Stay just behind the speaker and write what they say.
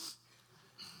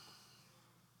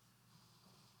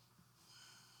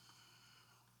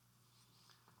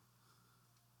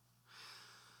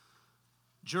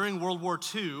During World War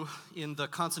II, in the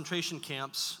concentration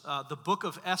camps, the book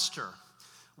of Esther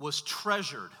was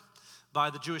treasured by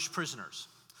the Jewish prisoners.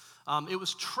 It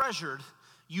was treasured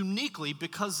uniquely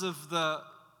because of the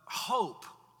hope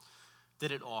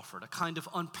that it offered, a kind of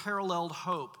unparalleled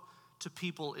hope to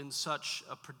people in such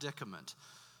a predicament.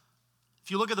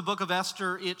 If you look at the book of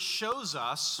Esther, it shows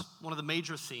us one of the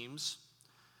major themes,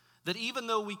 that even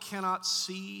though we cannot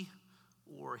see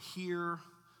or hear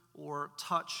or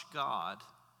touch God,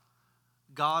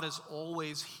 God is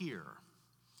always here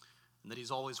and that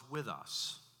he's always with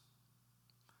us.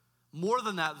 More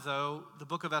than that, though, the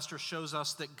book of Esther shows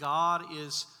us that God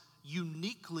is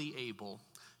uniquely able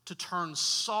to turn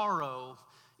sorrow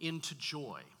into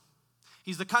joy.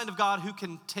 He's the kind of God who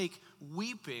can take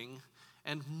weeping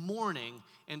and mourning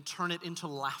and turn it into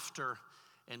laughter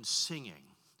and singing.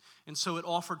 And so it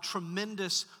offered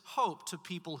tremendous hope to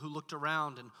people who looked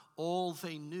around and all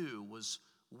they knew was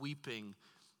weeping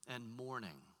and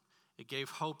mourning. It gave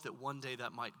hope that one day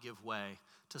that might give way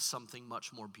to something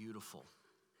much more beautiful.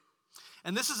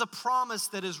 And this is a promise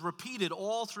that is repeated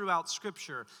all throughout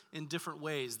Scripture in different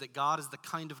ways, that God is the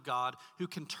kind of God who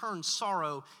can turn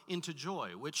sorrow into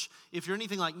joy, which, if you're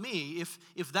anything like me,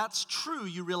 if that's true,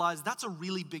 you realize that's a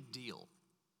really big deal.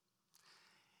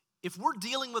 If we're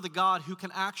dealing with a God who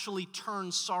can actually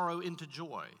turn sorrow into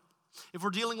joy, if we're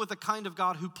dealing with the kind of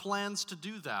God who plans to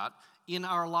do that in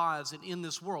our lives and in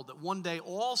this world, that one day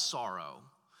all sorrow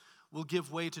will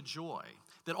give way to joy,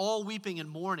 that all weeping and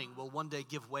mourning will one day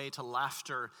give way to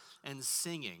laughter and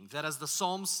singing, that as the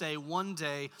Psalms say, one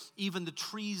day even the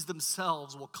trees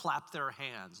themselves will clap their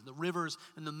hands, and the rivers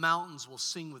and the mountains will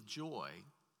sing with joy.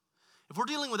 If we're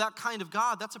dealing with that kind of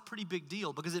God, that's a pretty big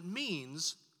deal, because it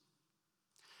means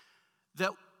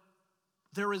that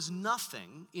there is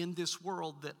nothing in this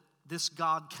world that this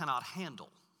God cannot handle.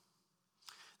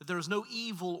 That there is no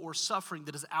evil or suffering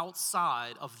that is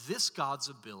outside of this God's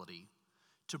ability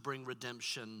to bring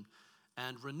redemption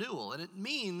and renewal. And it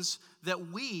means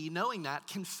that we, knowing that,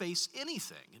 can face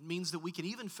anything. It means that we can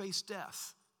even face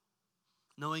death,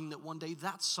 knowing that one day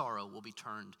that sorrow will be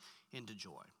turned into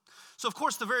joy. So, of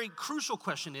course, the very crucial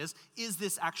question is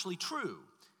this actually true?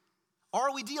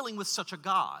 Are we dealing with such a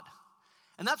God?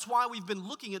 And that's why we've been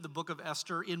looking at the book of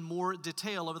Esther in more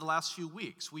detail over the last few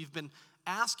weeks. We've been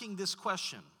asking this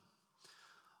question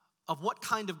of what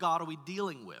kind of God are we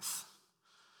dealing with?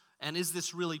 And is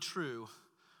this really true,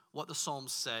 what the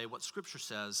Psalms say, what Scripture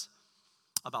says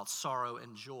about sorrow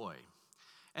and joy?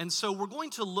 And so we're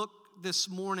going to look this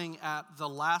morning at the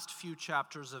last few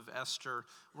chapters of Esther.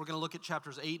 We're going to look at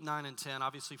chapters 8, 9, and 10.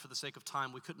 Obviously, for the sake of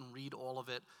time, we couldn't read all of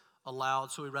it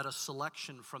aloud, so we read a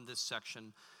selection from this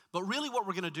section. But really what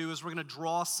we're going to do is we're going to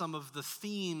draw some of the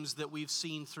themes that we've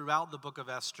seen throughout the book of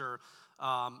Esther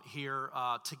here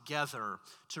together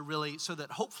to really, so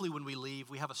that hopefully when we leave,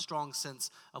 we have a strong sense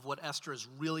of what Esther is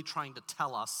really trying to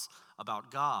tell us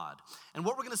about God. And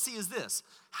what we're going to see is this: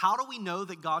 how do we know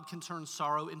that God can turn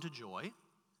sorrow into joy?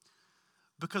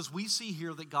 Because we see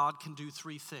here that God can do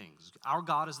three things. Our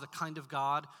God is the kind of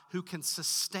God who can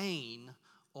sustain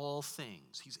all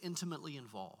things. He's intimately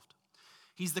involved.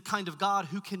 He's the kind of God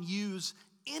who can use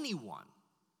anyone,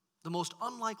 the most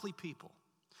unlikely people.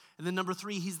 And then number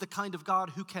three, he's the kind of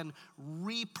God who can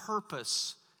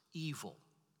repurpose evil.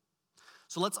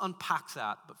 So let's unpack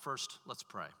that, but first, let's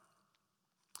pray.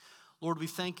 Lord, we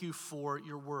thank you for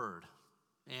your word.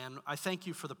 And I thank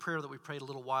you for the prayer that we prayed a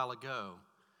little while ago,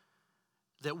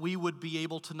 that we would be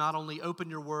able to not only open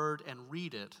your word and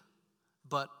read it,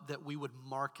 but that we would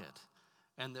mark it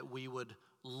and that we would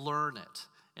learn it,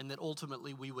 and that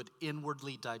ultimately we would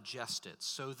inwardly digest it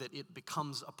so that it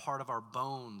becomes a part of our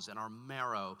bones and our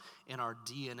marrow and our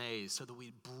DNA, so that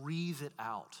we breathe it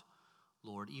out,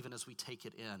 Lord, even as we take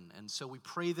it in. And so we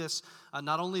pray this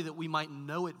not only that we might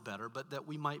know it better, but that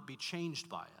we might be changed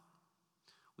by it.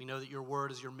 We know that your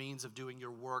word is your means of doing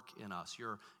your work in us,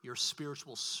 your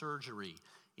spiritual surgery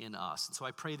in us. And so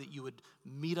I pray that you would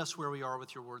meet us where we are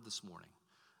with your word this morning,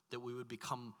 that we would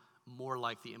become more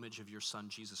like the image of your Son,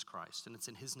 Jesus Christ. And it's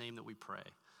in his name that we pray.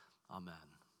 Amen.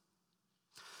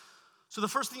 So the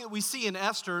first thing that we see in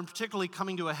Esther, and particularly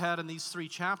coming to a head in these three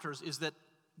chapters, is that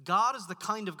God is the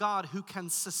kind of God who can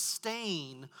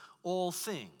sustain all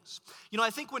things. You know,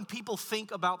 I think when people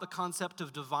think about the concept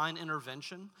of divine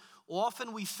intervention,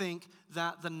 often we think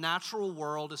that the natural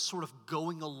world is sort of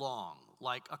going along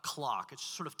like a clock. It's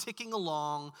sort of ticking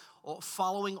along,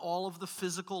 following all of the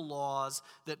physical laws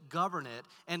that govern it,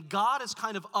 and God is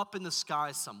kind of up in the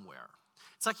sky somewhere.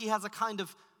 It's like he has a kind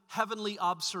of heavenly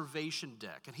observation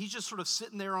deck, and he's just sort of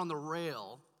sitting there on the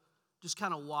rail, just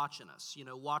kind of watching us,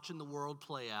 watching the world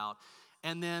play out,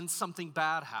 and then something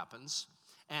bad happens,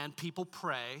 and people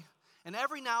pray. And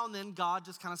every now and then, God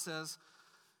just kind of says,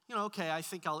 okay, I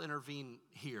think I'll intervene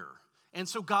here. And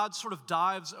so God sort of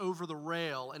dives over the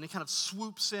rail and he kind of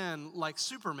swoops in like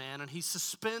Superman and he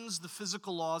suspends the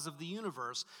physical laws of the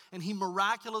universe and he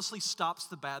miraculously stops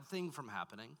the bad thing from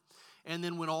happening. And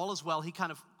then when all is well, he kind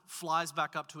of flies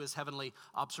back up to his heavenly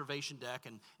observation deck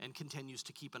and continues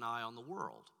to keep an eye on the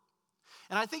world.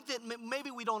 And I think that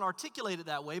maybe we don't articulate it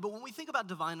that way, but when we think about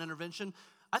divine intervention,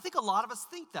 I think a lot of us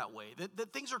think that way,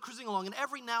 that things are cruising along and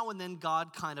every now and then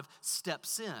God kind of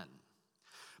steps in.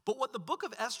 But what the book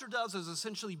of Esther does is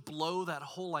essentially blow that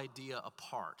whole idea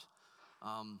apart.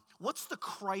 What's the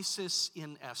crisis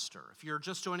in Esther? If you're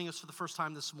just joining us for the first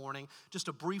time this morning, just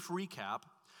a brief recap.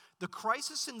 The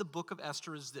crisis in the book of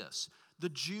Esther is this: the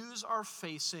Jews are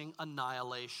facing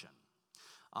annihilation.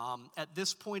 At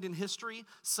this point in history,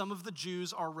 some of the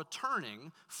Jews are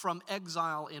returning from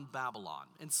exile in Babylon.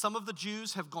 And some of the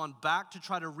Jews have gone back to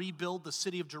try to rebuild the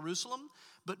city of Jerusalem,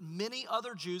 but many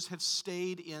other Jews have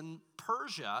stayed in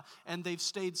Persia, and they've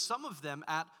stayed, some of them,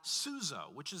 at Susa,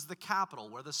 which is the capital,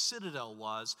 where the citadel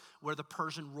was, where the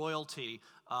Persian royalty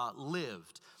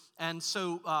lived. And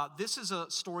so this is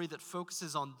a story that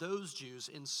focuses on those Jews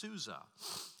in Susa.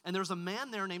 And there's a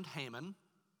man there named Haman,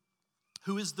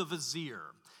 who is the vizier.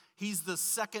 He's the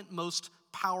second most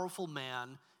powerful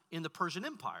man in the Persian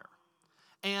Empire.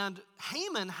 And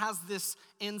Haman has this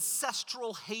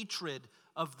ancestral hatred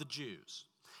of the Jews.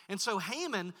 And so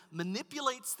Haman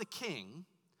manipulates the king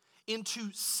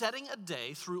into setting a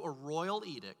day through a royal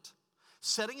edict,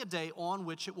 setting a day on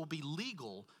which it will be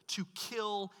legal to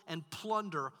kill and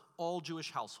plunder all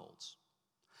Jewish households.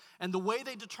 And the way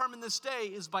they determine this day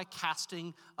is by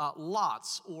casting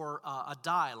lots or a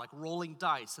die, like rolling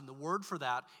dice. And the word for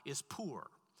that is pur.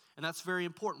 And that's very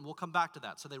important. We'll come back to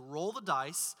that. So they roll the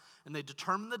dice and they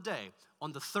determine the day.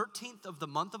 On the 13th of the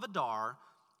month of Adar,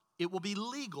 it will be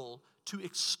legal to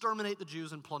exterminate the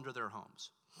Jews and plunder their homes.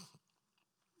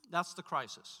 That's the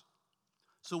crisis.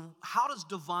 So how does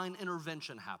divine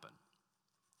intervention happen?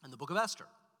 In the book of Esther.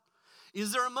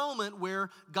 Is there a moment where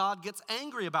God gets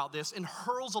angry about this and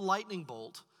hurls a lightning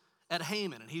bolt at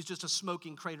Haman and he's just a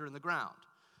smoking crater in the ground,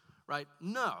 right?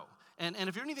 No. And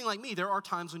if you're anything like me, there are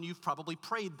times when you've probably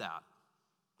prayed that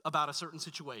about a certain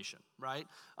situation, right?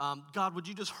 God, would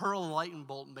you just hurl a lightning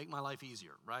bolt and make my life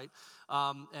easier, right?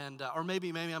 Or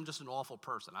maybe I'm just an awful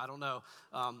person. I don't know.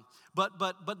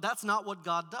 But that's not what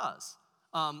God does.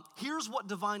 Here's what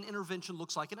divine intervention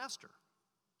looks like in Esther.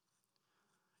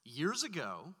 Years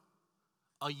ago,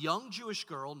 a young Jewish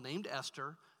girl named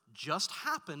Esther just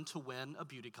happened to win a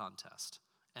beauty contest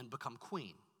and become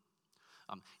queen.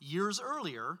 Years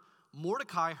earlier,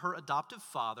 Mordecai, her adoptive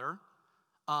father,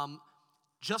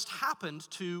 just happened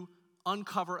to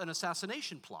uncover an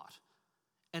assassination plot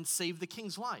and save the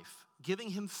king's life,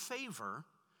 giving him favor,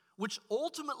 which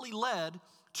ultimately led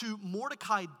to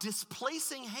Mordecai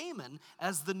displacing Haman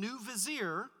as the new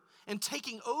vizier and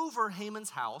taking over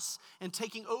Haman's house and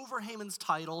taking over Haman's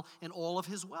title and all of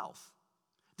his wealth.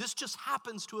 This just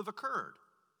happens to have occurred.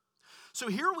 So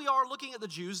here we are looking at the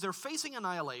Jews. They're facing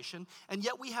annihilation, and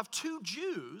yet we have two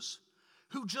Jews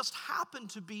who just happen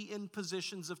to be in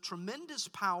positions of tremendous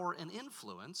power and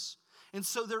influence, and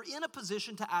so they're in a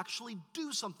position to actually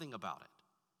do something about it.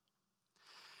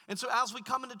 And so as we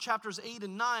come into chapters 8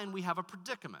 and 9, we have a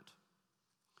predicament.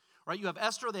 Right, you have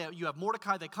Esther, you have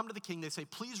Mordecai, they come to the king, they say,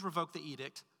 please revoke the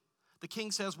edict. The king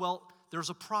says, well,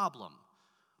 there's a problem.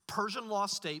 Persian law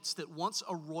states that once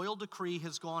a royal decree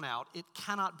has gone out, it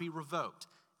cannot be revoked,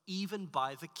 even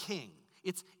by the king.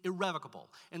 It's irrevocable.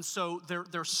 And so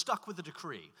they're stuck with the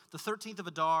decree. The 13th of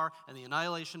Adar and the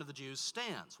annihilation of the Jews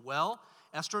stands. Well,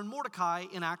 Esther and Mordecai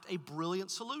enact a brilliant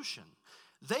solution.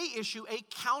 They issue a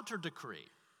counter decree.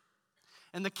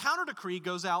 And the counter decree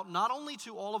goes out not only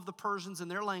to all of the Persians in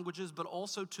their languages, but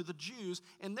also to the Jews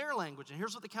in their language. And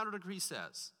here's what the counter decree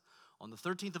says. On the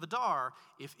 13th of Adar,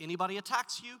 if anybody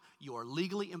attacks you, you are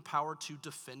legally empowered to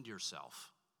defend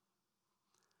yourself.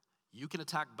 You can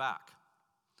attack back.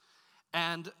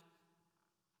 And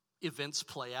events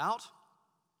play out.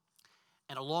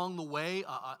 And along the way,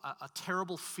 a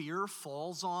terrible fear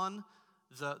falls on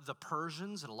the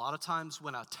Persians. And a lot of times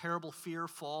when a terrible fear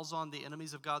falls on the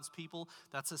enemies of God's people,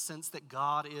 that's a sense that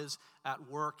God is at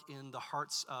work in the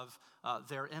hearts of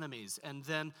their enemies. And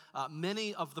then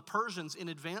many of the Persians in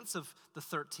advance of the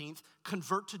 13th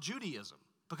convert to Judaism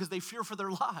because they fear for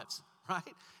their lives,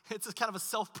 right? It's a kind of a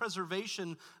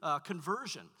self-preservation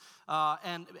conversion.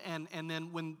 And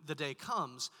then when the day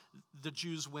comes, the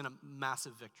Jews win a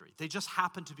massive victory. They just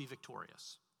happen to be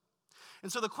victorious.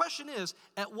 And so the question is,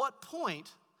 at what point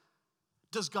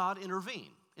does God intervene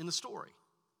in the story?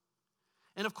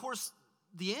 And of course,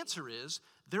 the answer is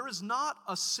there is not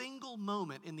a single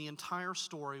moment in the entire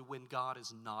story when God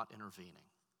is not intervening.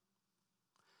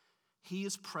 He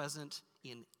is present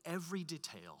in every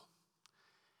detail,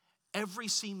 every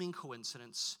seeming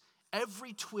coincidence,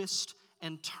 every twist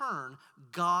and turn.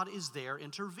 God is there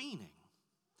intervening.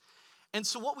 And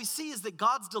so what we see is that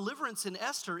God's deliverance in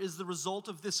Esther is the result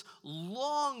of this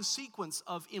long sequence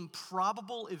of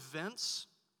improbable events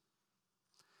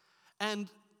and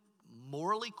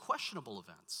morally questionable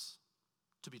events,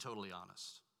 to be totally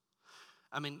honest.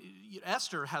 I mean,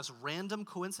 Esther has random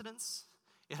coincidence.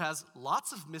 It has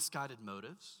lots of misguided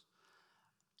motives.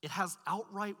 It has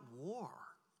outright war.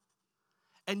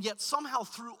 And yet somehow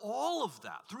through all of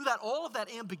that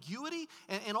ambiguity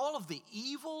and all of the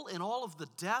evil and all of the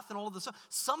death and all of the stuff,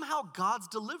 somehow God's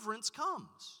deliverance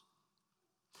comes.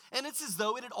 And it's as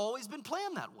though it had always been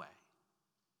planned that way.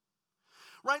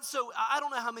 Right, so I don't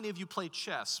know how many of you play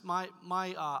chess.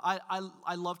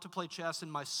 I love to play chess,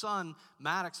 and my son,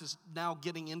 Maddox, is now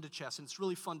getting into chess, and it's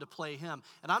really fun to play him.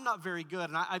 And I'm not very good,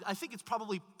 and I think it's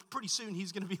probably pretty soon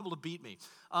he's going to be able to beat me.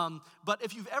 But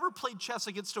if you've ever played chess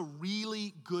against a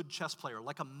really good chess player,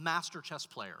 like a master chess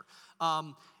player,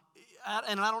 and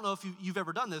I don't know if you've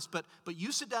ever done this, but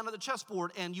you sit down at the chessboard,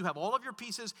 and you have all of your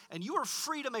pieces, and you are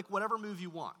free to make whatever move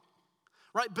you want,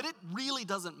 right? But it really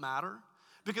doesn't matter.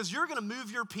 Because you're going to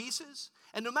move your pieces,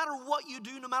 and no matter what you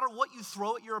do, no matter what you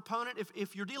throw at your opponent,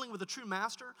 if you're dealing with a true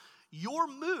master, your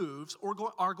moves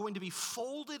are going to be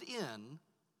folded in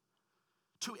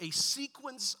to a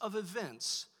sequence of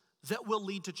events that will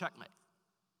lead to checkmate.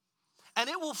 And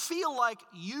it will feel like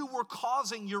you were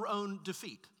causing your own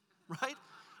defeat, right?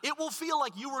 It will feel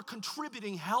like you were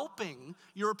contributing, helping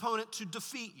your opponent to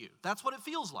defeat you. That's what it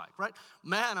feels like, right?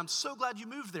 Man, I'm so glad you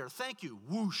moved there. Thank you.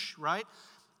 Whoosh, right?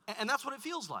 And that's what it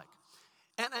feels like.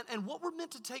 And what we're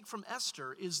meant to take from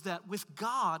Esther is that with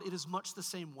God, it is much the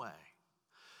same way.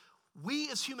 We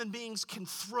as human beings can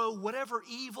throw whatever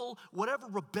evil, whatever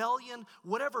rebellion,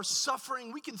 whatever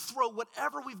suffering, we can throw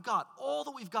whatever we've got, all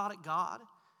that we've got at God,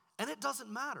 and it doesn't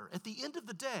matter. At the end of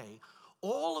the day,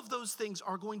 all of those things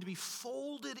are going to be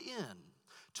folded in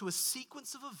to a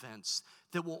sequence of events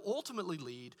that will ultimately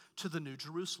lead to the New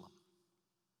Jerusalem.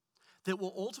 That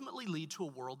will ultimately lead to a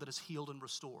world that is healed and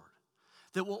restored.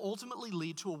 That will ultimately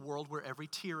lead to a world where every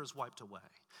tear is wiped away.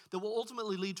 That will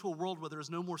ultimately lead to a world where there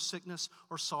is no more sickness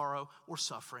or sorrow or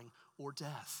suffering or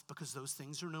death, because those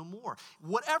things are no more.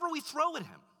 Whatever we throw at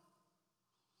him,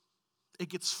 it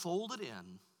gets folded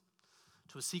in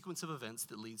to a sequence of events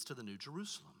that leads to the New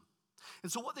Jerusalem.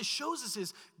 And so what this shows us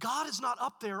is God is not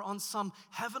up there on some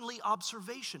heavenly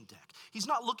observation deck. He's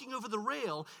not looking over the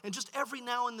rail and just every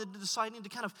now and then deciding to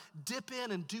kind of dip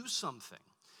in and do something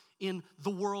in the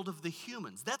world of the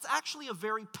humans. That's actually a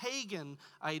very pagan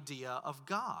idea of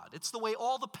God. It's the way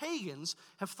all the pagans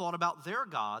have thought about their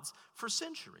gods for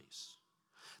centuries.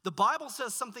 The Bible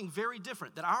says something very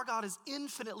different, that our God is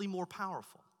infinitely more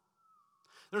powerful.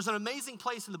 There's an amazing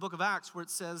place in the book of Acts where it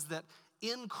says that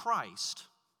in Christ,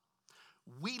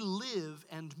 we live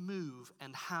and move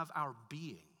and have our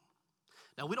being.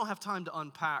 Now, we don't have time to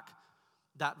unpack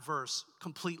that verse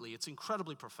completely. It's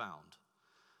incredibly profound.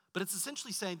 But it's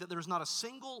essentially saying that there's not a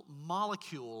single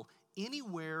molecule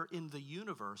anywhere in the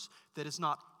universe that is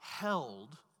not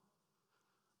held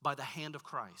by the hand of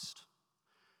Christ.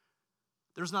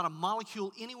 There's not a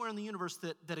molecule anywhere in the universe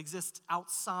that exists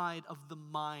outside of the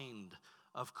mind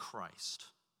of Christ.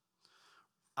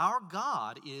 Our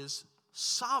God is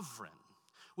sovereign,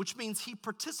 which means he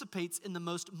participates in the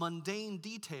most mundane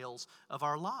details of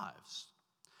our lives.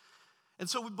 And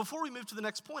so before we move to the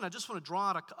next point, I just want to draw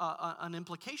out an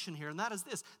implication here, and that is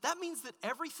this. That means that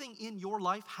everything in your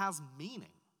life has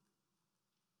meaning.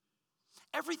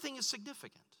 Everything is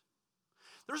significant.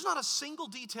 There's not a single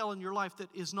detail in your life that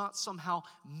is not somehow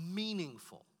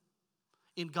meaningful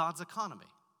in God's economy.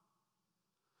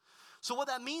 So what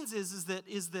that means is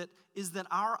that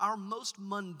our most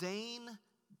mundane,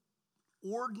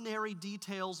 ordinary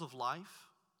details of life,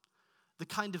 the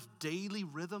kind of daily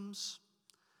rhythms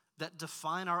that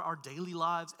define our daily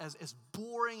lives, as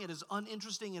boring and as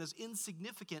uninteresting and as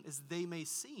insignificant as they may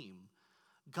seem,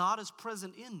 God is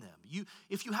present in them.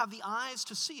 If you have the eyes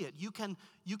to see it, you can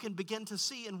begin to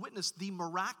see and witness the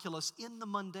miraculous in the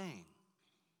mundane.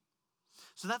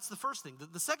 So that's the first thing.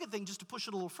 The second thing, just to push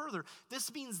it a little further,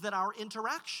 this means that our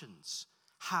interactions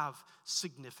have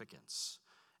significance.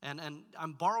 And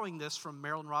I'm borrowing this from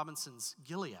Marilyn Robinson's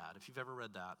Gilead, if you've ever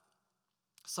read that.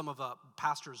 Some of the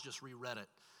pastors just reread it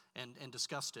and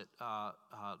discussed it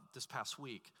this past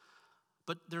week.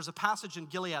 But there's a passage in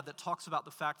Gilead that talks about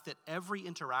the fact that every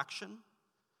interaction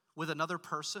with another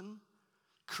person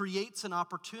creates an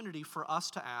opportunity for us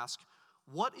to ask,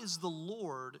 what is the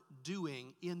Lord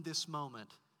doing in this moment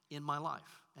in my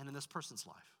life and in this person's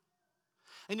life?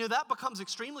 And that becomes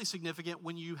extremely significant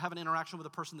when you have an interaction with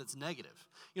a person that's negative.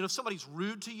 If somebody's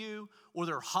rude to you or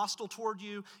they're hostile toward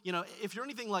you, if you're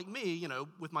anything like me,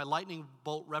 with my lightning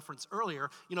bolt reference earlier,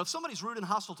 if somebody's rude and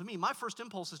hostile to me, my first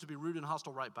impulse is to be rude and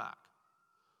hostile right back.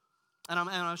 And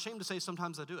I'm ashamed to say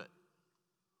sometimes I do it.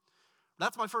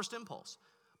 That's my first impulse.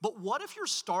 But what if you're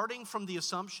starting from the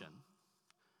assumption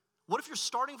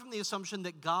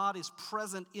that God is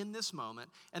present in this moment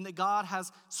and that God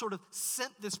has sort of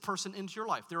sent this person into your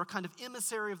life? They're a kind of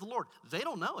emissary of the Lord. They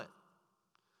don't know it,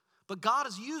 but God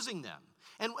is using them.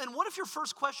 And what if your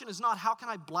first question is not, how can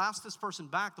I blast this person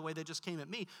back the way they just came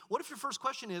at me? What if your first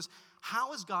question is,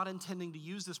 how is God intending to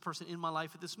use this person in my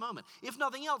life at this moment? If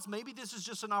nothing else, maybe this is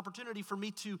just an opportunity for me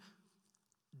to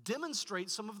demonstrate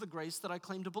some of the grace that I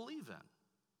claim to believe in.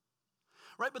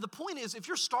 Right? But the point is, if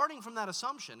you're starting from that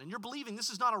assumption and you're believing this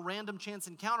is not a random chance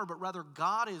encounter, but rather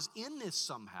God is in this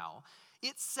somehow,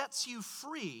 it sets you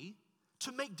free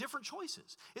to make different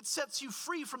choices. It sets you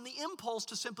free from the impulse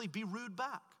to simply be rude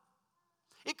back.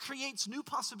 It creates new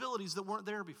possibilities that weren't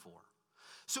there before.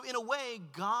 So in a way,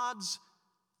 God's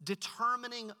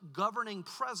determining, governing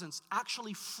presence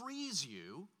actually frees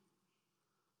you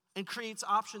and creates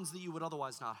options that you would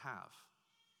otherwise not have.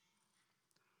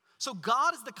 So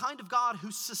God is the kind of God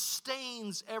who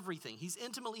sustains everything. He's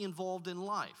intimately involved in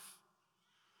life.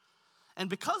 And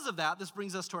because of that, this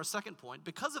brings us to our second point.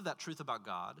 Because of that truth about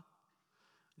God,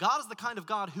 God is the kind of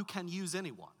God who can use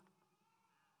anyone.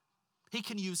 He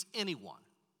can use anyone,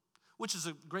 which is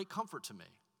a great comfort to me.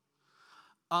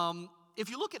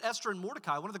 If you look at Esther and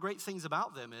Mordecai, one of the great things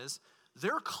about them is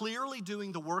they're clearly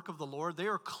doing the work of the Lord. They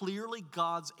are clearly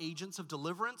God's agents of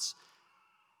deliverance.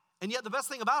 And yet the best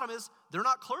thing about them is they're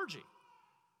not clergy,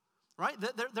 right?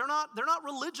 They're not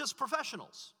religious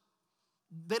professionals.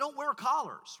 They don't wear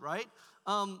collars, right?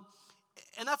 And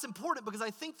that's important because I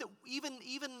think that even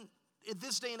at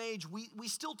this day and age, we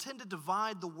still tend to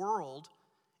divide the world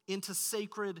into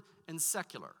sacred and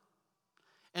secular.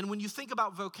 And when you think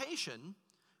about vocation,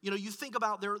 you think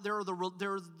about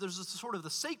there's a sort of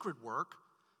the sacred work,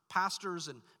 pastors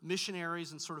and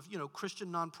missionaries and sort of, Christian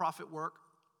nonprofit work.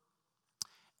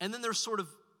 And then there's sort of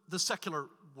the secular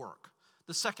work,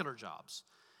 the secular jobs.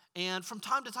 And from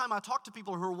time to time, I talk to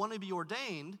people who want to be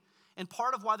ordained, and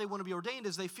part of why they want to be ordained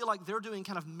is they feel like they're doing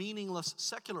kind of meaningless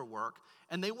secular work,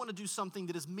 and they want to do something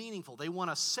that is meaningful. They want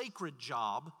a sacred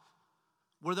job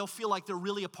where they'll feel like they're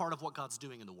really a part of what God's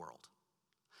doing in the world.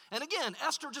 And again,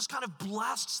 Esther just kind of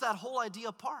blasts that whole idea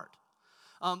apart.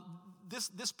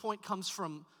 This point comes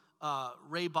from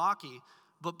Ray Bakke,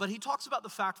 but he talks about the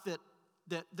fact that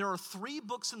there are 3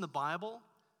 books in the Bible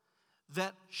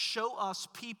that show us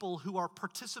people who are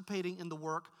participating in the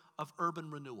work of urban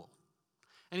renewal.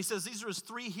 And he says these are his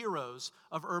 3 heroes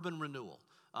of urban renewal.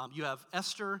 You have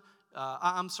Ezra,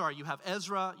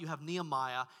 you have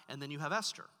Nehemiah, and then you have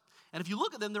Esther. And if you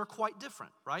look at them, they're quite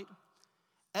different, right?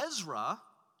 Ezra,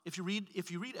 if you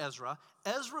read Ezra,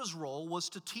 Ezra's role was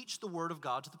to teach the word of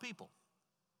God to the people.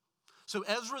 So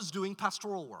Ezra's doing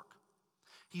pastoral work.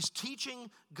 He's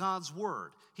teaching God's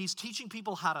word. He's teaching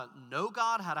people how to know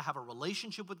God, how to have a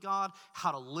relationship with God,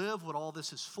 how to live, what all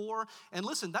this is for. And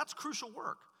listen, that's crucial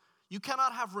work. You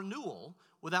cannot have renewal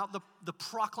without the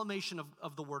proclamation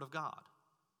of the word of God.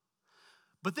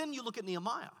 But then you look at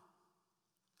Nehemiah.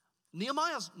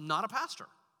 Nehemiah's not a pastor.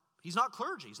 He's not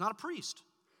clergy. He's not a priest.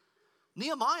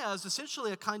 Nehemiah is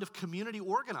essentially a kind of community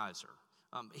organizer.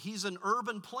 He's an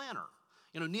urban planner.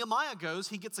 Nehemiah goes,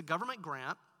 he gets a government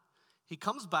grant. He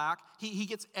comes back, he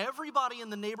gets everybody in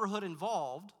the neighborhood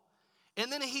involved, and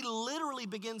then he literally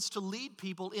begins to lead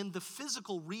people in the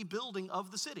physical rebuilding of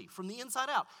the city from the inside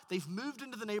out. They've moved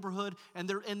into the neighborhood, and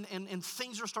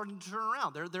things are starting to turn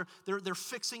around. They're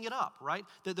fixing it up, right?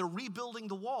 They're rebuilding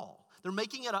the wall. They're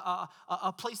making it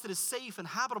a place that is safe and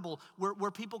habitable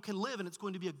where people can live, and it's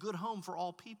going to be a good home for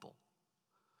all people.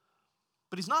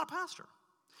 But he's not a pastor.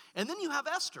 And then you have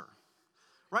Esther,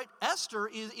 right? Esther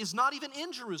is not even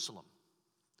in Jerusalem.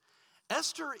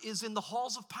 Esther is in the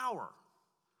halls of power.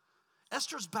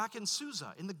 Esther's back in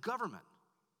Susa, in the government,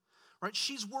 right?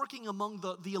 She's working among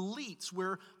the elites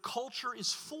where culture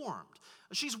is formed.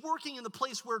 She's working in the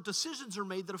place where decisions are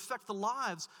made that affect the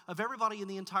lives of everybody in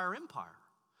the entire empire.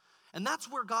 And that's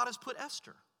where God has put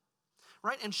Esther,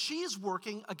 right? And she is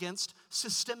working against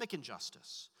systemic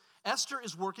injustice. Esther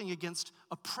is working against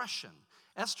oppression.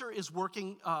 Esther is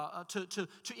working to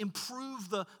improve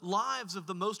the lives of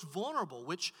the most vulnerable,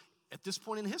 which at this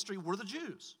point in history were the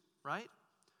Jews, right?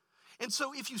 And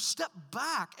so if you step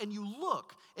back and you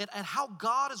look at how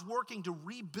God is working to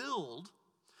rebuild,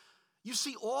 you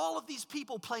see all of these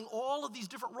people playing all of these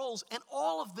different roles, and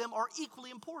all of them are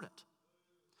equally important,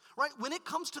 right? When it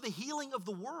comes to the healing of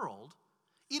the world,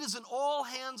 it is an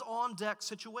all-hands-on-deck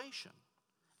situation.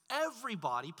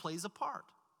 Everybody plays a part.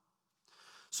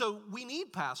 So we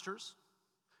need pastors,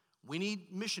 we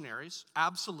need missionaries,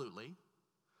 absolutely.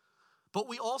 But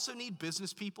we also need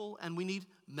business people, and we need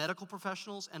medical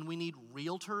professionals, and we need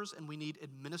realtors, and we need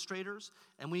administrators,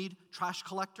 and we need trash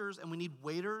collectors, and we need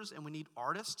waiters, and we need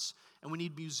artists, and we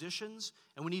need musicians,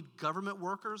 and we need government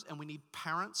workers, and we need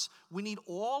parents. We need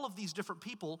all of these different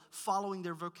people following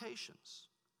their vocations.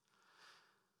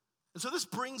 And so this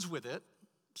brings with it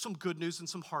some good news and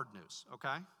some hard news,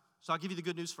 okay? So I'll give you the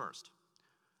good news first.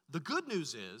 The good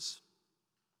news is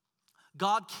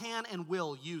God can and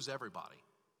will use everybody.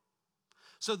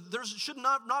 So there should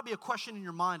not be a question in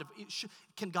your mind of,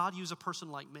 can God use a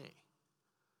person like me?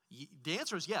 The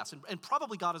answer is yes, and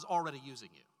probably God is already using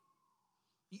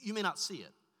you. You may not see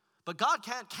it, but God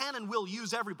can and will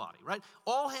use everybody, right?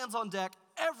 All hands on deck,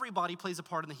 everybody plays a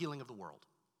part in the healing of the world.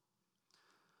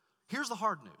 Here's the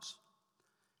hard news.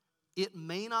 It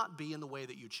may not be in the way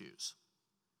that you choose.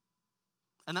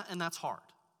 And that's hard.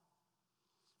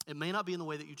 It may not be in the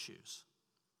way that you choose.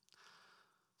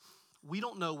 We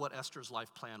don't know what Esther's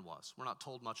life plan was. We're not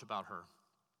told much about her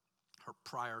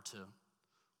prior to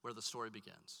where the story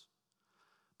begins.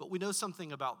 But we know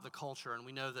something about the culture, and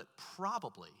we know that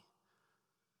probably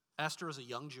Esther is a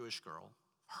young Jewish girl.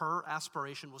 Her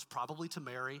aspiration was probably to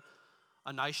marry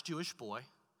a nice Jewish boy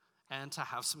and to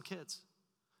have some kids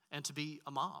and to be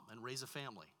a mom and raise a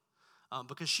family.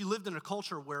 Because she lived in a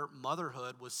culture where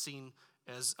motherhood was seen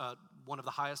as one of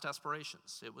the highest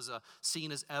aspirations. It was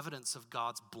seen as evidence of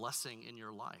God's blessing in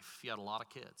your life. You had a lot of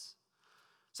kids.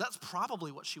 So that's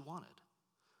probably what she wanted.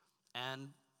 And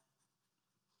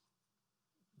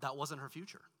that wasn't her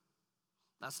future.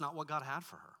 That's not what God had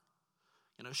for her.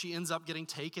 You know, she ends up getting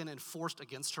taken and forced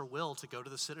against her will to go to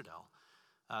the Citadel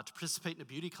to participate in a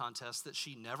beauty contest that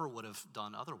she never would have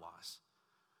done otherwise.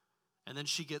 And then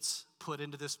she gets put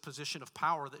into this position of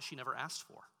power that she never asked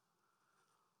for.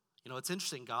 You know, it's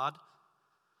interesting. God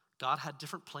had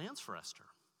different plans for Esther.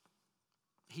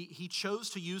 He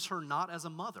chose to use her not as a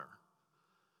mother,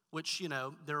 which, you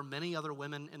know, there are many other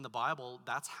women in the Bible,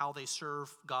 that's how they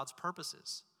serve God's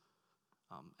purposes,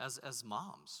 as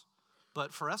moms.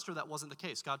 But for Esther, that wasn't the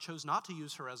case. God chose not to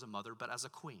use her as a mother, but as a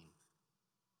queen.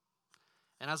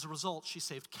 And as a result, she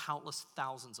saved countless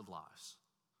thousands of lives.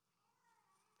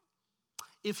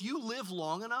 If you live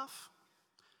long enough,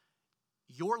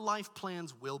 your life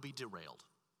plans will be derailed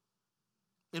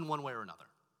in one way or another.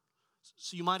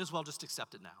 So you might as well just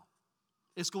accept it now.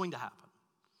 It's going to happen.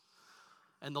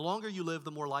 And the longer you live,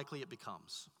 the more likely it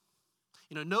becomes.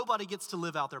 You know, nobody gets to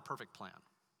live out their perfect plan.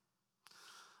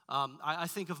 I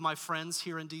think of my friends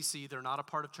here in D.C. They're not a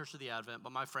part of Church of the Advent,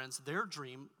 but my friends, their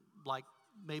dream, like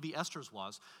maybe Esther's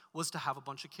was to have a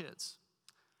bunch of kids.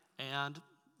 And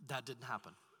that didn't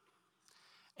happen.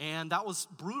 And that was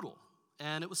brutal.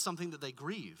 And it was something that they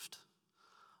grieved.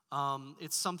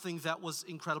 It's something that was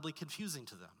incredibly confusing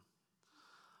to them.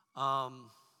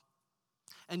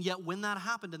 And yet when that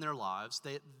happened in their lives,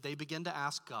 they began to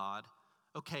ask God,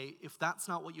 okay, if that's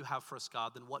not what you have for us,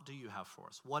 God, then what do you have for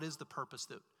us? What is the purpose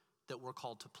that we're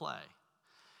called to play?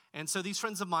 And so these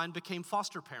friends of mine became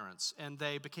foster parents, and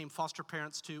they became foster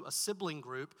parents to a sibling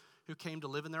group who came to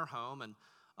live in their home, and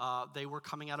they were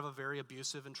coming out of a very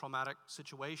abusive and traumatic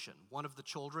situation. One of the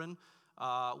children,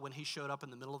 when he showed up in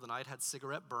the middle of the night, had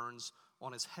cigarette burns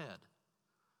on his head.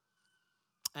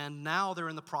 And now they're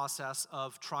in the process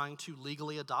of trying to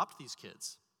legally adopt these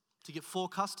kids to get full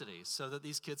custody so that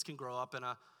these kids can grow up in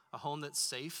a home that's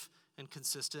safe and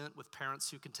consistent with parents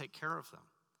who can take care of them.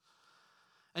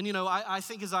 And you know, I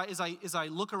think as I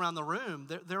look around the room,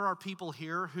 there are people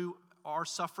here who are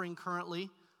suffering currently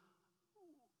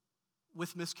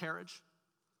with miscarriage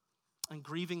and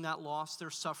grieving that loss. They're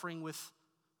suffering with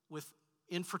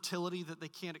infertility that they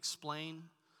can't explain.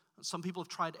 Some people have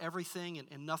tried everything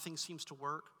and nothing seems to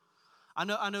work.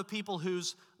 I know people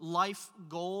whose life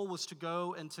goal was to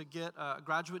go and to get a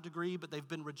graduate degree, but they've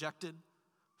been rejected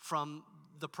from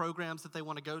the programs that they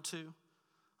want to go to.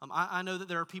 I know that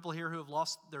there are people here who have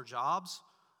lost their jobs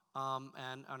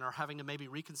and are having to maybe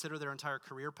reconsider their entire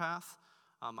career path.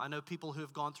 I know people who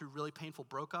have gone through really painful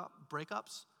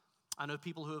breakups. I know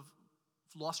people who have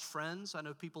lost friends. I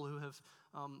know people who have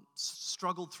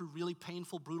struggled through really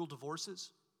painful, brutal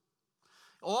divorces.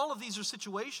 All of these are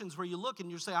situations where you look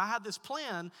and you say, I had this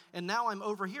plan, and now I'm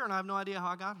over here, and I have no idea how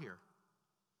I got here.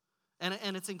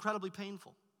 And it's incredibly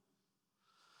painful.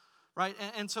 right?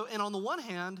 And on the one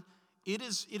hand, it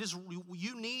is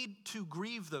you need to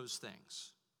grieve those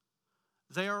things.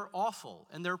 They are awful,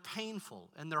 and they're painful,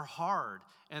 and they're hard,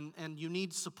 and you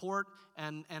need support,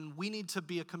 and we need to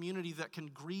be a community that can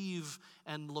grieve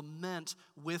and lament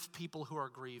with people who are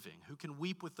grieving, who can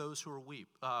weep with those who are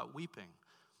weeping.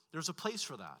 There's a place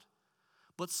for that.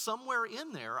 But somewhere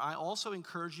in there, I also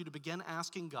encourage you to begin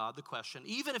asking God the question,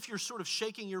 even if you're sort of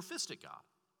shaking your fist at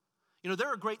God. There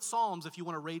are great Psalms if you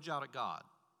want to rage out at God.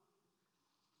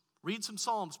 Read some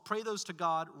Psalms, pray those to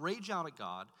God, rage out at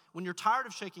God. When you're tired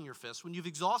of shaking your fist, when you've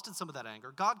exhausted some of that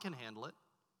anger, God can handle it.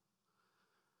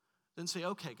 Then say,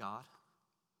 okay, God,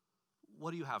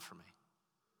 what do you have for me?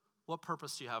 What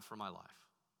purpose do you have for my life?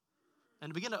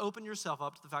 And begin to open yourself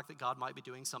up to the fact that God might be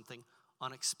doing something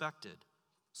unexpected,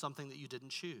 something that you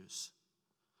didn't choose.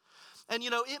 And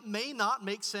it may not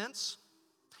make sense.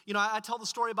 I tell the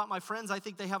story about my friends. I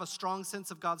think they have a strong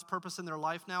sense of God's purpose in their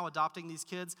life now, adopting these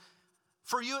kids.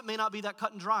 For you, it may not be that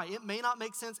cut and dry. It may not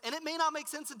make sense, and it may not make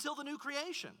sense until the new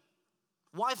creation.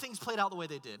 Why things played out the way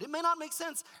they did. It may not make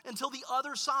sense until the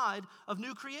other side of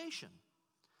new creation.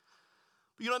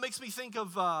 But it makes me think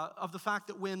of the fact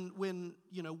that when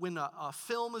a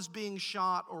film is being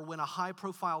shot or when a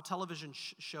high-profile television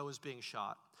show is being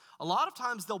shot, a lot of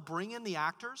times they'll bring in the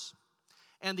actors,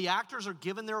 and the actors are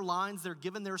given their lines, they're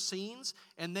given their scenes,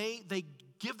 and they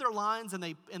give their lines and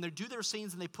they do their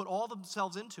scenes and they put all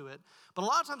themselves into it. But a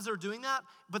lot of times they're doing that,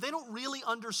 but they don't really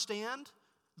understand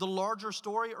the larger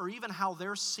story or even how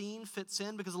their scene fits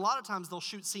in, because a lot of times they'll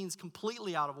shoot scenes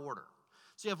completely out of order.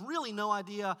 So you have really no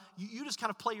idea. You just kind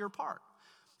of play your part.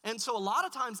 And so a lot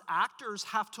of times actors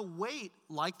have to wait,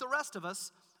 like the rest of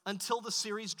us, until the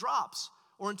series drops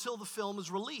or until the film is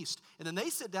released. And then they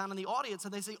sit down in the audience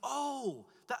and they say, oh,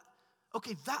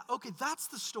 that's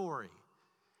the story.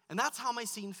 And that's how my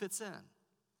scene fits in.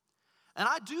 And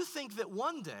I do think that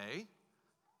one day,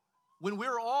 when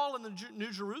we're all in the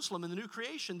New Jerusalem, in the new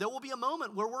creation, there will be a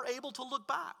moment where we're able to look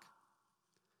back.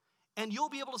 And you'll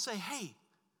be able to say, hey,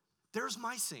 there's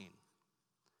my scene.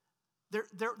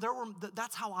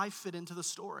 That's how I fit into the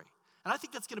story. And I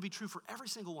think that's going to be true for every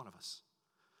single one of us.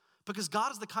 Because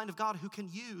God is the kind of God who can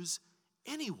use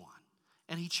anyone.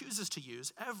 And he chooses to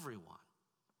use everyone.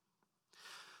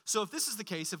 So if this is the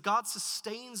case, if God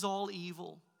sustains all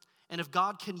evil, and if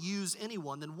God can use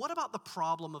anyone, then what about the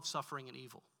problem of suffering and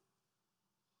evil?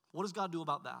 What does God do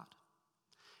about that?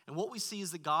 And what we see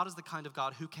is that God is the kind of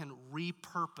God who can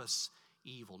repurpose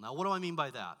evil. Now, what do I mean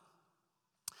by that?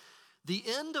 The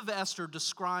end of Esther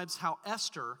describes how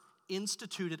Esther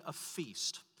instituted a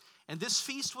feast. And this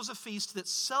feast was a feast that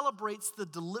celebrates the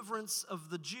deliverance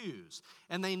of the Jews.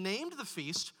 And they named the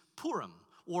feast Purim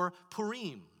or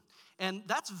Purim. And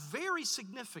that's very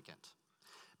significant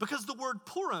because the word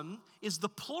Purim is the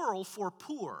plural for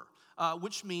pur,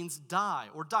 which means die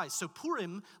or dice. So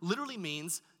Purim literally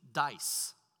means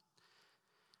dice.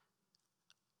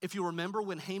 If you remember,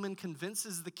 when Haman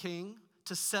convinces the king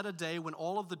to set a day when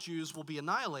all of the Jews will be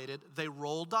annihilated, they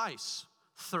roll dice.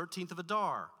 13th of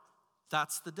Adar,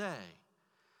 that's the day.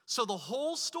 So the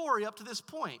whole story up to this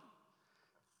point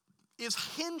is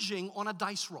hinging on a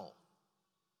dice roll.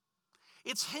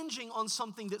 It's hinging on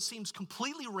something that seems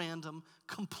completely random,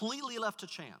 completely left to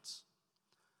chance,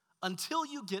 until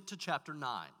you get to chapter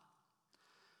 9.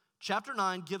 Chapter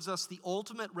 9 gives us the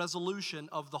ultimate resolution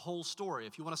of the whole story.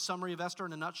 If you want a summary of Esther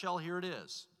in a nutshell, here it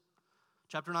is.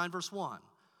 Chapter 9, verse 1.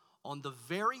 On the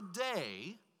very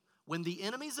day when the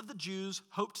enemies of the Jews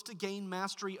hoped to gain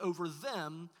mastery over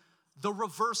them, the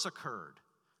reverse occurred.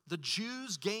 The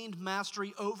Jews gained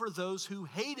mastery over those who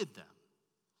hated them.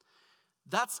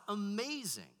 That's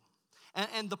amazing.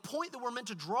 And the point that we're meant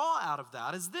to draw out of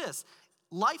that is this.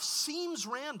 Life seems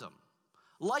random.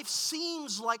 Life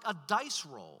seems like a dice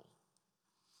roll.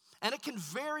 And it can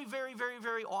very, very, very,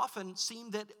 very often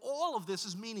seem that all of this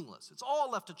is meaningless. It's all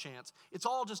left to chance. It's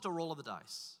all just a roll of the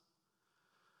dice.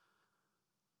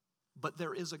 But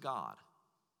there is a God.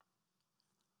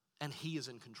 And he is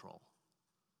in control.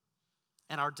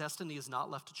 And our destiny is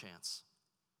not left to chance.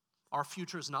 Our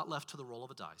future is not left to the roll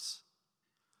of a dice.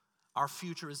 Our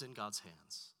future is in God's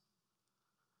hands,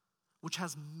 which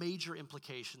has major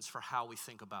implications for how we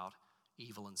think about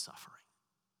evil and suffering.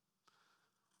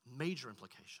 Major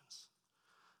implications.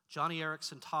 Johnny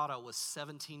Erickson Tata was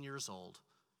 17 years old.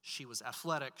 She was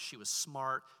athletic, she was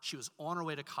smart, she was on her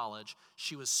way to college,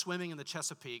 she was swimming in the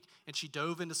Chesapeake, and she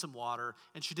dove into some water,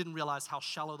 and she didn't realize how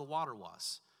shallow the water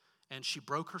was. And she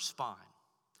broke her spine.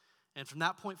 And from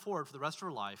that point forward, for the rest of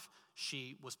her life,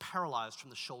 she was paralyzed from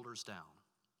the shoulders down.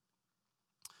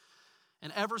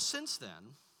 And ever since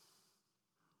then,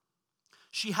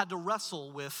 she had to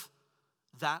wrestle with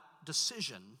that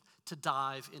decision to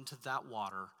dive into that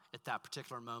water at that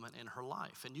particular moment in her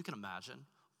life. And you can imagine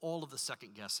all of the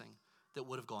second guessing that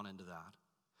would have gone into that.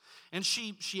 And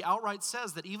she outright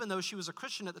says that even though she was a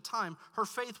Christian at the time, her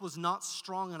faith was not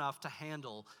strong enough to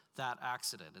handle that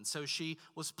accident. And so she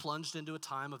was plunged into a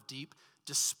time of deep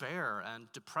despair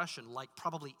and depression, like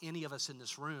probably any of us in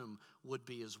this room would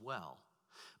be as well.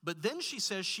 But then she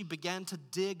says she began to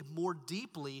dig more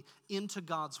deeply into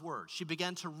God's word. She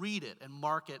began to read it and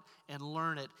mark it and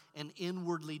learn it and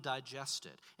inwardly digest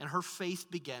it. And her faith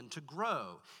began to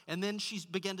grow. And then she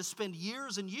began to spend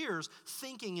years and years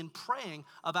thinking and praying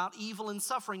about evil and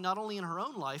suffering, not only in her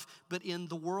own life, but in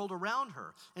the world around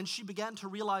her. And she began to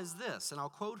realize this, and I'll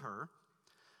quote her,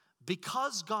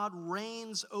 "Because God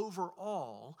reigns over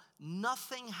all,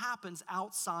 nothing happens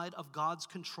outside of God's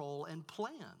control and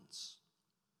plans.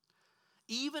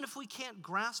 Even if we can't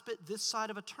grasp it this side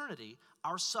of eternity,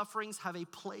 our sufferings have a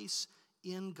place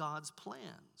in God's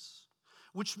plans,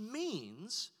 which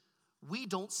means we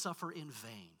don't suffer in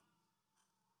vain.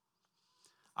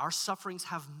 Our sufferings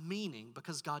have meaning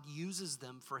because God uses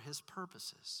them for his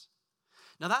purposes."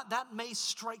 Now that may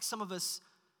strike some of us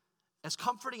as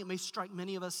comforting. It may strike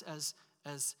many of us as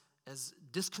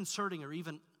disconcerting or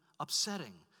even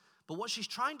upsetting. But what she's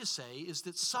trying to say is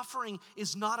that suffering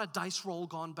is not a dice roll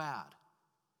gone bad.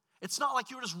 It's not like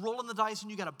you're just rolling the dice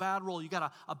and you got a bad roll, you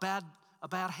got a bad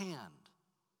hand.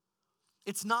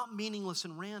 It's not meaningless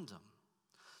and random.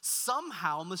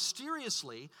 Somehow,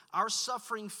 mysteriously, our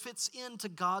suffering fits into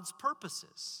God's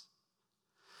purposes.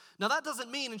 Now that doesn't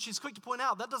mean, and she's quick to point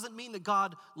out, that doesn't mean that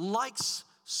God likes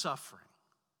suffering.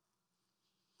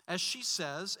 As she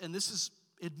says, and this is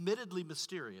admittedly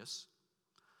mysterious,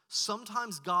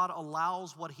 sometimes God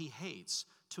allows what he hates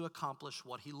to accomplish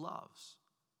what he loves.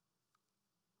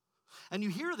 And you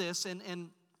hear this,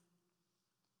 and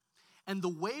the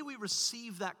way we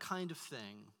receive that kind of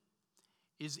thing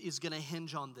is going to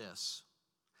hinge on this.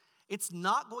 It's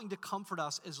not going to comfort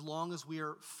us as long as we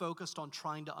are focused on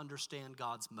trying to understand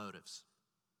God's motives.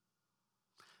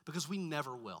 Because we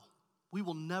never will. We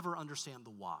will never understand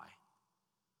the why.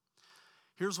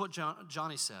 Here's what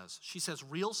Johnny says. She says,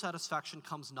 real satisfaction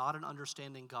comes not in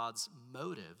understanding God's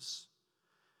motives,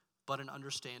 but in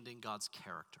understanding God's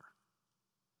character.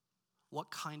 What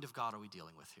kind of God are we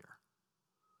dealing with here?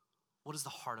 What is the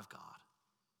heart of God?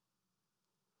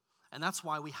 And that's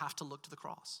why we have to look to the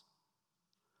cross.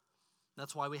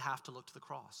 That's why we have to look to the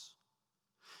cross.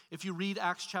 If you read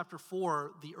Acts chapter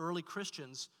 4, the early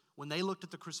Christians, when they looked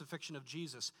at the crucifixion of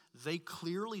Jesus, they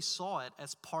clearly saw it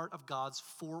as part of God's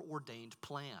foreordained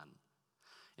plan.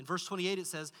 In verse 28, it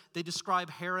says, they describe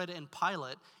Herod and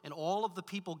Pilate and all of the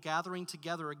people gathering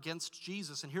together against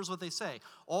Jesus. And here's what they say.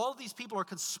 All of these people are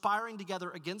conspiring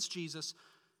together against Jesus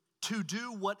to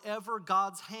do whatever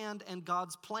God's hand and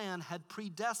God's plan had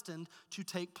predestined to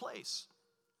take place.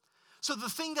 So the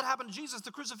thing that happened to Jesus, the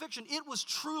crucifixion, it was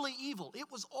truly evil.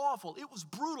 It was awful. It was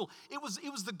brutal. It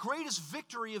was the greatest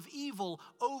victory of evil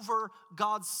over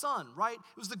God's Son, right?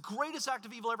 It was the greatest act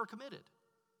of evil ever committed.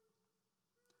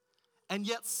 And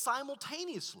yet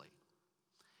simultaneously,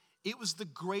 it was the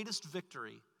greatest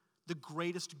victory, the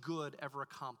greatest good ever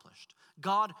accomplished.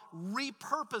 God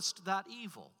repurposed that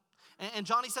evil. And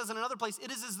Johnny says in another place,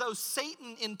 it is as though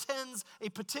Satan intends a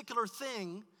particular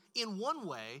thing in one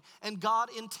way, and God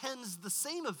intends the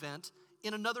same event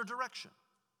in another direction.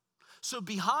 So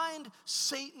behind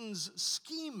Satan's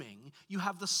scheming, you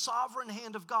have the sovereign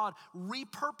hand of God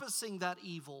repurposing that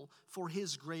evil for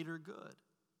his greater good.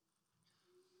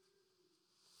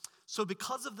 So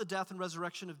because of the death and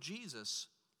resurrection of Jesus,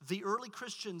 the early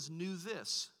Christians knew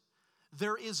this.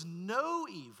 There is no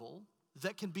evil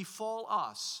that can befall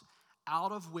us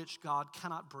out of which God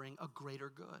cannot bring a greater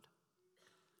good.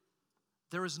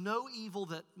 There is no evil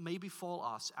that may befall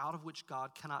us out of which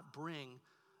God cannot bring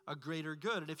a greater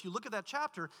good. And if you look at that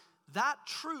chapter, that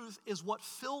truth is what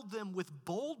filled them with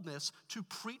boldness to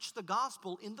preach the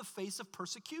gospel in the face of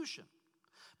persecution.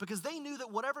 Because they knew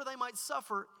that whatever they might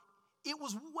suffer, it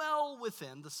was well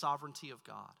within the sovereignty of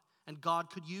God, and God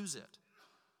could use it.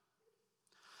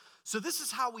 So this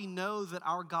is how we know that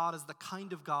our God is the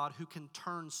kind of God who can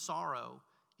turn sorrow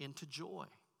into joy.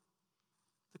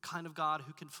 The kind of God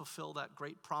who can fulfill that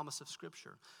great promise of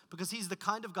Scripture. Because he's the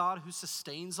kind of God who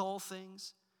sustains all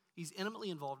things. He's intimately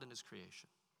involved in his creation.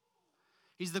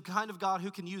 He's the kind of God who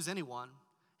can use anyone,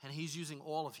 and he's using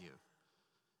all of you,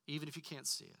 even if you can't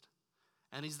see it.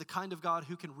 And he's the kind of God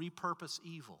who can repurpose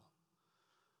evil.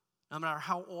 No matter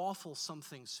how awful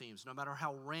something seems, no matter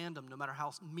how random, no matter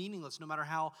how meaningless, no matter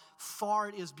how far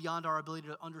it is beyond our ability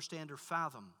to understand or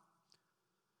fathom,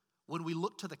 when we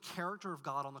look to the character of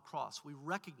God on the cross, we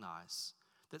recognize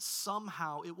that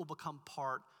somehow it will become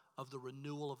part of the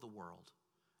renewal of the world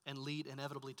and lead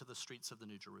inevitably to the streets of the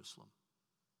New Jerusalem.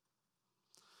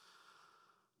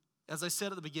 As I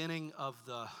said at the beginning of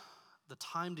the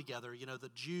time together,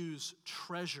 the Jews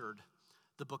treasured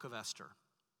the book of Esther.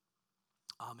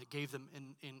 It gave them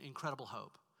incredible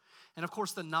hope. And of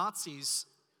course, the Nazis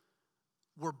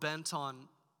were bent on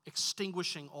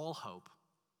extinguishing all hope.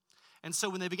 And so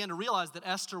when they began to realize that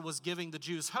Esther was giving the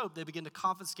Jews hope, they began to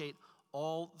confiscate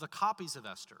all the copies of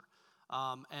Esther.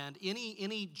 And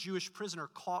any Jewish prisoner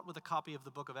caught with a copy of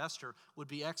the book of Esther would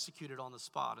be executed on the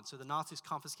spot. And so the Nazis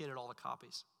confiscated all the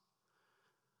copies.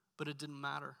 But it didn't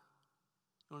matter.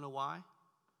 You want to know why?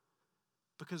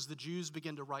 Because the Jews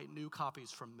began to write new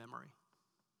copies from memory.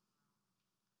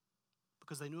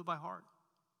 Because they knew it by heart.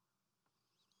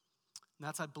 And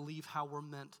that's, I believe, how we're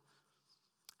meant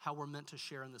to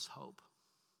share in this hope.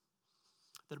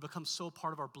 That it becomes so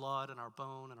part of our blood and our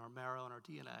bone and our marrow and our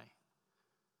DNA.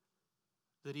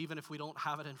 That even if we don't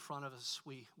have it in front of us,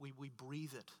 we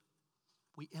breathe it.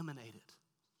 We emanate it.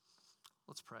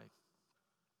 Let's pray.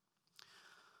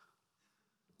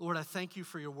 Lord, I thank you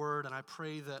for your word, and I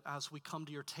pray that as we come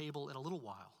to your table in a little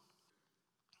while,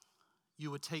 you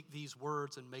would take these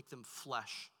words and make them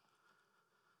flesh,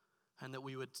 and that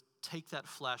we would take that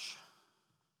flesh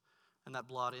and that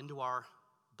blood into our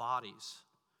bodies,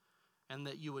 and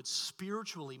that you would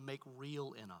spiritually make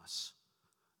real in us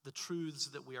the truths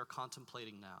that we are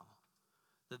contemplating now,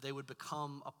 that they would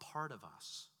become a part of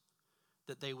us,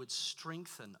 that they would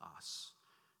strengthen us,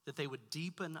 that they would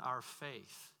deepen our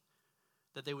faith,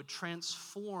 that they would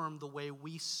transform the way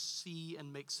we see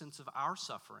and make sense of our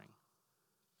suffering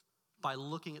by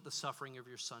looking at the suffering of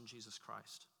your Son, Jesus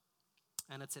Christ.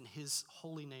 And it's in his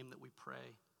holy name that we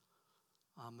pray.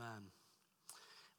 Amen.